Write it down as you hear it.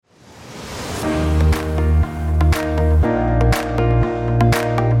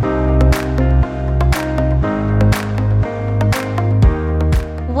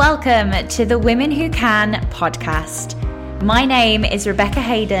Welcome to the Women Who Can podcast. My name is Rebecca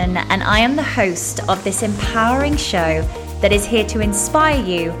Hayden, and I am the host of this empowering show that is here to inspire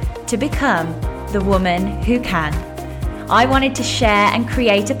you to become the woman who can. I wanted to share and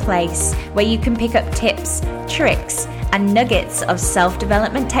create a place where you can pick up tips, tricks, and nuggets of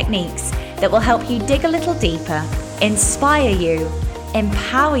self-development techniques that will help you dig a little deeper, inspire you,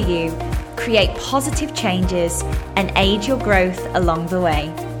 empower you, create positive changes, and aid your growth along the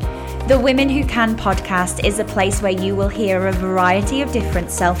way. The Women Who Can podcast is a place where you will hear a variety of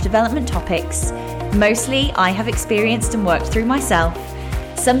different self-development topics. Mostly I have experienced and worked through myself,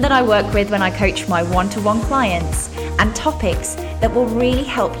 some that I work with when I coach my one-to-one clients, and topics that will really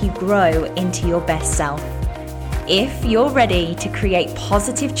help you grow into your best self. If you're ready to create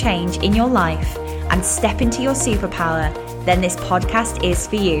positive change in your life and step into your superpower, then this podcast is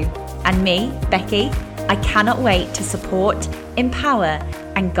for you. And me, Becky, I cannot wait to support, empower,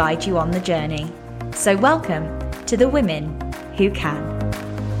 and guide you on the journey. So welcome to the Women Who Can.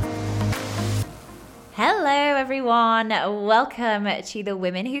 Hello everyone, welcome to the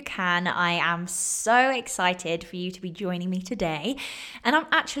Women Who Can. I am so excited for you to be joining me today, and I'm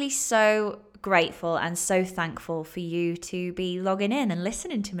actually so grateful and so thankful for you to be logging in and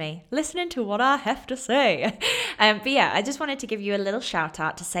listening to what I have to say. But yeah, I just wanted to give you a little shout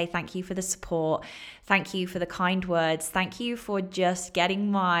out to say thank you for the support. Thank you for the kind words. Thank you for just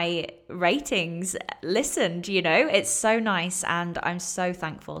getting my ratings listened. It's so nice and I'm so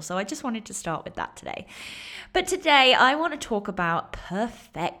thankful. So I just wanted to start with that today. But today I want to talk about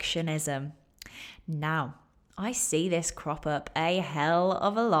perfectionism. Now, I see this crop up a hell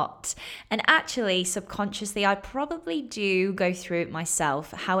of a lot. And actually, subconsciously, I probably do go through it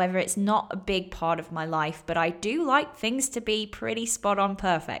myself. However, it's not a big part of my life, but I do like things to be pretty spot on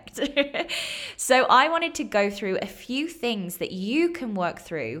perfect. So I wanted to go through a few things that you can work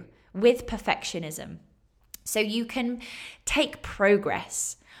through with perfectionism. So you can take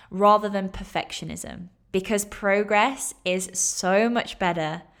progress rather than perfectionism, because progress is so much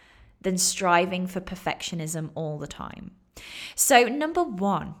better than striving for perfectionism all the time. So number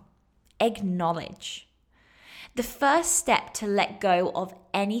one, acknowledge. The first step to let go of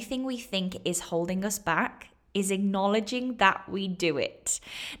anything we think is holding us back is acknowledging that we do it.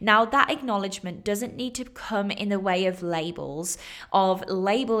 Now, that acknowledgement doesn't need to come in the way of labels, of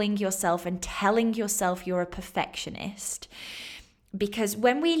labeling yourself and telling yourself you're a perfectionist. Because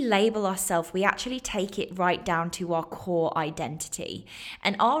when we label ourselves, we actually take it right down to our core identity.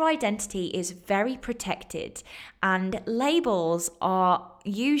 And our identity is very protected. And labels are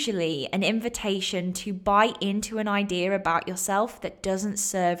usually an invitation to buy into an idea about yourself that doesn't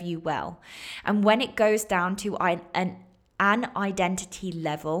serve you well. And when it goes down to an identity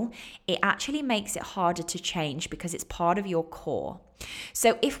level, it actually makes it harder to change because it's part of your core.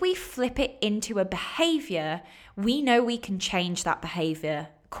 So if we flip it into a behavior, we know we can change that behavior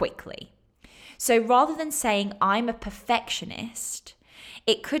quickly. So rather than saying I'm a perfectionist,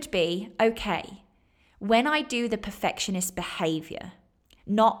 it could be, okay, when I do the perfectionist behavior,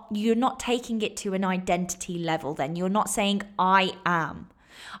 you're not taking it to an identity level then. You're not saying I am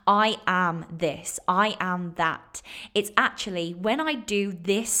this, I am that. It's actually when I do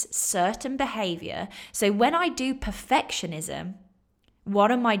this certain behavior. So when I do perfectionism,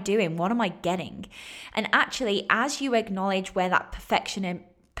 what am I doing? What am I getting? And actually, as you acknowledge where that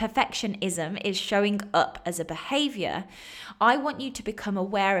perfectionism is showing up as a behavior, I want you to become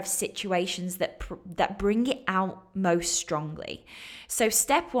aware of situations that bring it out most strongly. So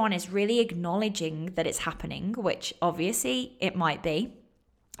step one is really acknowledging that it's happening, which obviously it might be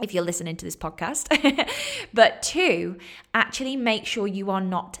if you're listening to this podcast. But two, actually make sure you are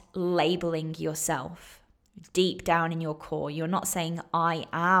not labeling yourself. Deep down in your core, you're not saying I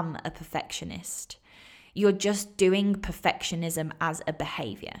am a perfectionist. You're just doing perfectionism as a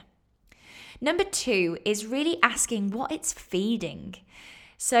behavior. Number two is really asking what it's feeding.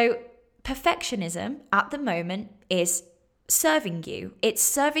 So perfectionism at the moment is serving you. It's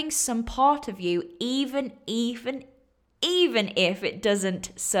serving some part of you, even if it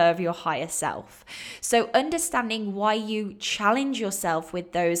doesn't serve your higher self. So understanding why you challenge yourself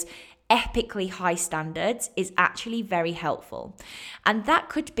with those epically high standards is actually very helpful. And that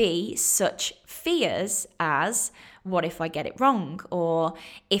could be such fears as, what if I get it wrong? Or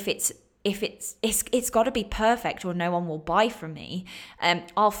if it's got to be perfect or no one will buy from me.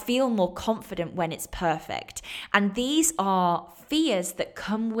 I'll feel more confident when it's perfect. And these are fears that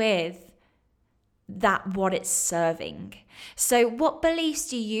come with what it's serving. So what beliefs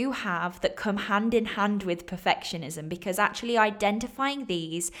do you have that come hand in hand with perfectionism? Because actually identifying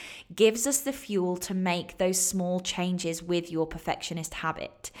these gives us the fuel to make those small changes with your perfectionist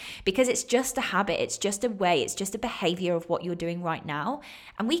habit. Because it's just a habit, it's just a way, it's just a behavior of what you're doing right now.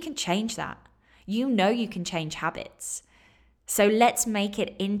 And we can change that. You know you can change habits. So let's make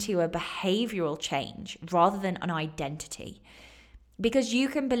it into a behavioral change rather than an identity. Because you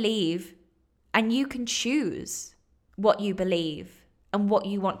can believe and you can choose what you believe and what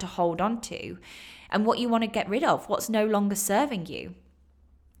you want to hold on to and what you want to get rid of, what's no longer serving you.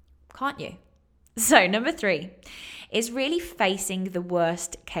 Can't you? So number 3 is really facing the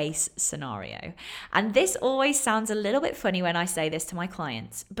worst case scenario. And this always sounds a little bit funny when I say this to my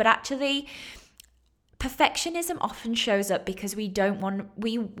clients, but actually perfectionism often shows up because we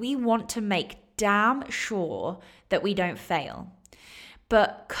want to make damn sure that we don't fail.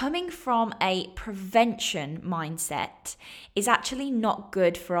 But coming from a prevention mindset is actually not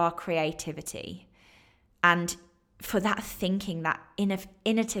good for our creativity and for that thinking, that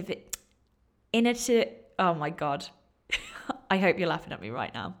oh my God. I hope you're laughing at me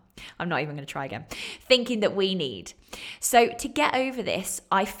right now. I'm not even going to try again. Thinking that we need. So to get over this,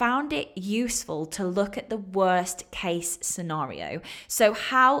 I found it useful to look at the worst case scenario. So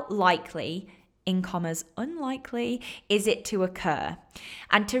how likely, in commas, unlikely, is it to occur?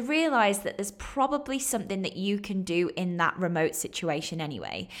 And to realize that there's probably something that you can do in that remote situation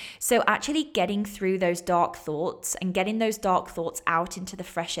anyway. So actually getting through those dark thoughts and getting those dark thoughts out into the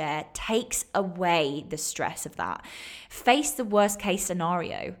fresh air takes away the stress of that. Face the worst case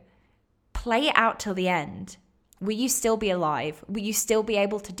scenario. Play it out till the end. Will you still be alive? Will you still be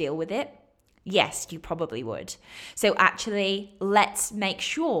able to deal with it? Yes, you probably would. So actually, let's make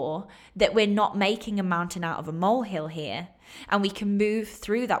sure that we're not making a mountain out of a molehill here, and we can move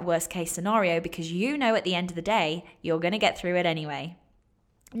through that worst case scenario because you know at the end of the day, you're going to get through it anyway.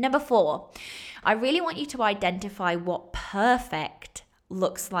 Number 4, I really want you to identify what perfect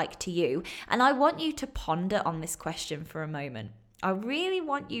looks like to you. And I want you to ponder on this question for a moment. I really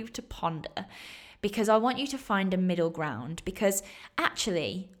want you to ponder, because I want you to find a middle ground. Because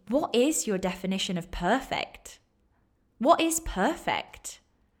actually, what is your definition of perfect? What is perfect?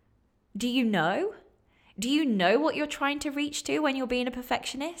 Do you know? Do you know what you're trying to reach to when you're being a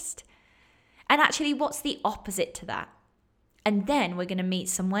perfectionist? And actually, what's the opposite to that? And then we're going to meet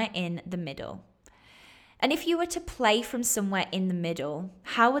somewhere in the middle. And if you were to play from somewhere in the middle,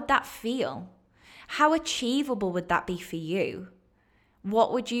 how would that feel? How achievable would that be for you?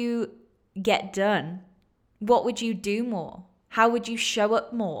 What would you get done? What would you do more? How would you show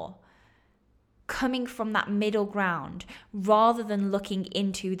up more? Coming from that middle ground rather than looking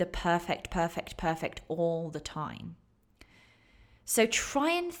into the perfect all the time. So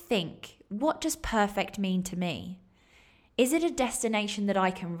try and think, what does perfect mean to me? Is it a destination that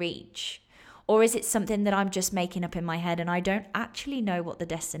I can reach? Or is it something that I'm just making up in my head and I don't actually know what the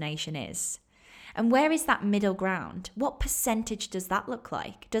destination is? And where is that middle ground? What percentage does that look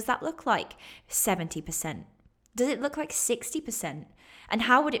like? Does that look like 70%? Does it look like 60%? And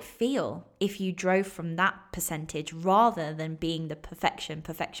how would it feel if you drove from that percentage rather than being the perfection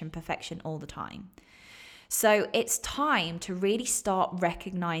all the time? So it's time to really start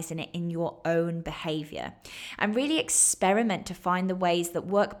recognizing it in your own behavior and really experiment to find the ways that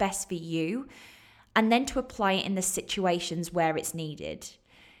work best for you and then to apply it in the situations where it's needed.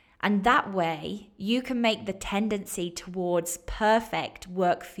 And that way, you can make the tendency towards perfect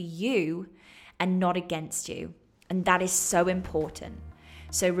work for you and not against you. And that is so important.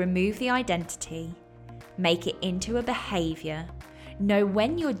 So remove the identity, make it into a behavior, know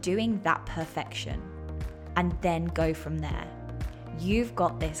when you're doing that perfection, and then go from there. You've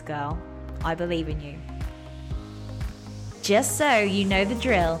got this, girl. I believe in you. Just so you know the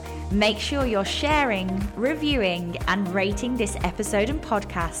drill, make sure you're sharing, reviewing, and rating this episode and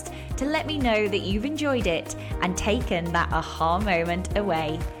podcast to let me know that you've enjoyed it and taken that aha moment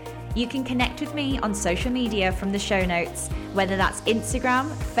away. You can connect with me on social media from the show notes, whether that's Instagram,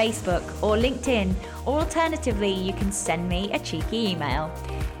 Facebook, or LinkedIn, or alternatively, you can send me a cheeky email.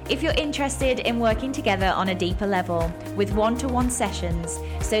 If you're interested in working together on a deeper level with one-to-one sessions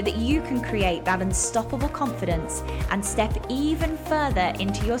so that you can create that unstoppable confidence and step even further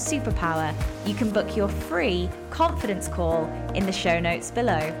into your superpower, you can book your free confidence call in the show notes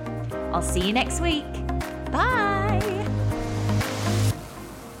below. I'll see you next week. Bye.